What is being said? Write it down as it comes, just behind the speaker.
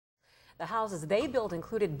The houses they built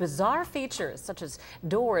included bizarre features such as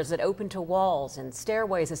doors that opened to walls and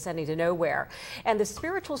stairways ascending to nowhere. And the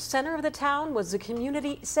spiritual center of the town was the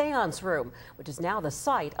community seance room, which is now the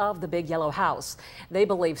site of the big yellow house. They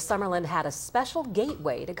believe Summerland had a special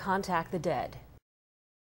gateway to contact the dead.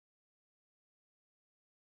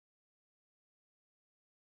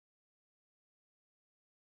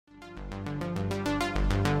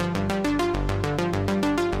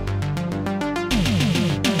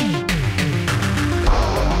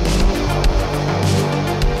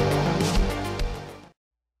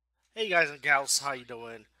 Hey guys and gals, how you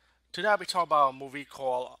doing? Today I'll be talking about a movie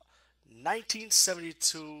called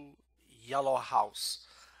 1972 Yellow House.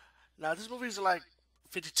 Now this movie is like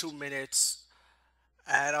 52 minutes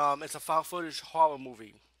and it's a found footage horror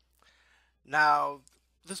movie. Now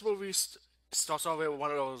this movie starts off with one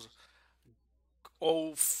of those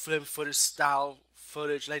old film footage style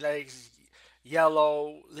footage like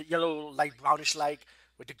yellow like brownish like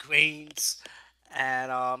with the grains,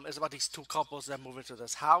 and it's about these two couples that move into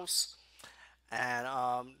this house, and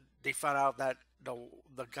they find out that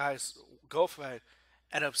the guy's girlfriend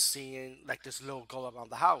end up seeing like this little girl around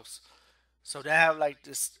the house. So they have like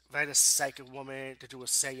this very psychic woman to do a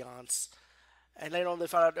seance, and later on they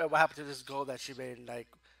found out what happened to this girl, that she been like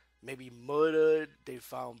maybe murdered. They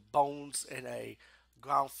found bones in a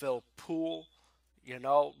ground filled pool, you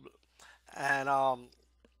know, and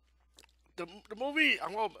the movie.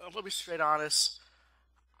 I'm gonna be straight honest.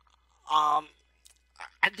 Um,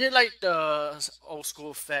 I did like the old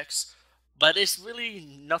school effects, but it's really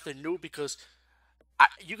nothing new because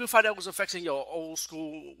you can find out those effects in your old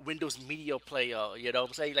school Windows Media Player. You know what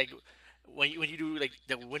I'm saying? Like when you do like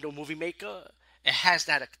the Windows Movie Maker, it has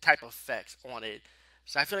that type of effect on it.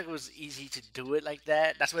 So I feel like it was easy to do it like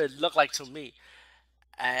that. That's what it looked like to me.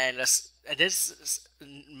 And this is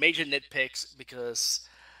major nitpicks because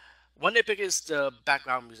one nitpick is the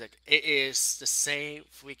background music. It is the same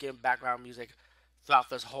freaking background music throughout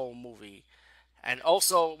this whole movie. And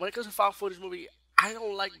also, when it comes to found footage movie, I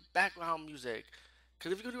don't like background music.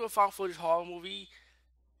 Because if you're gonna do a found footage horror movie,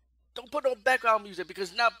 don't put no background music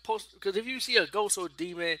because not post. Because if you see a ghost or a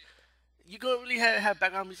demon, you don't really have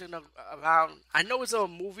background music around. I know it's a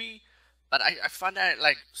movie, but I find that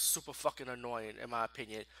like super fucking annoying in my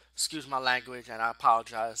opinion. Excuse my language, and I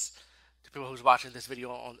apologize to people who's watching this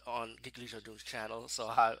video on Geek Dude's channel. So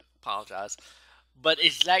I apologize, but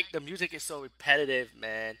it's like the music is so repetitive,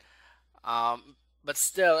 man. But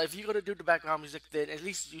still, if you're gonna do the background music, then at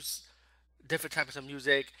least use different types of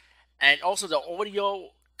music, and also the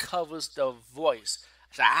audio covers the voice.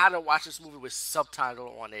 So I had to watch this movie with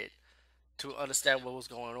subtitle on it to understand what was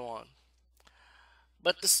going on.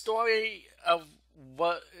 But the story of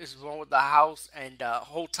what is wrong with the house and the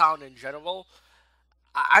whole town in general,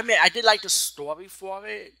 I mean, I did like the story for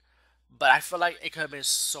it, but I feel like it could have been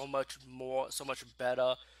so much more, so much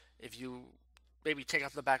better if you maybe take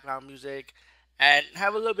out the background music and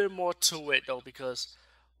have a little bit more to it though, because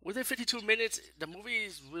within 52 minutes, the movie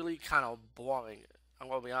is really kind of boring. I'm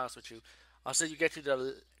gonna be honest with you. Until you get to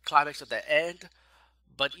the climax of the end,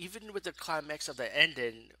 but even with the climax of the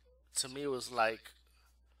ending, to me it was like,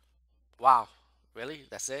 wow, really?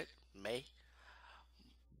 That's it? May?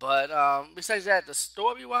 But besides that, the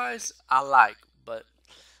story wise, I like, but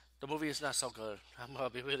the movie is not so good. I'm gonna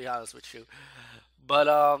be really honest with you.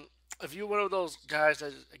 But if you're one of those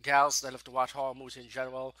gals that have to watch horror movies in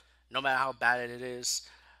general, no matter how bad it is,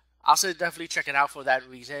 I'll say definitely check it out for that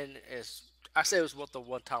reason. I say it was worth the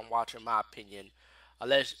one time watch in my opinion.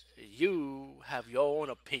 Unless you have your own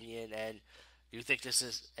opinion and you think this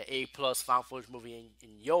is an A plus found footage movie in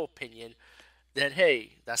your opinion, then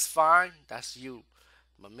hey, that's fine. That's you.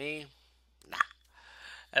 But me, nah.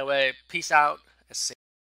 Anyway, peace out and see.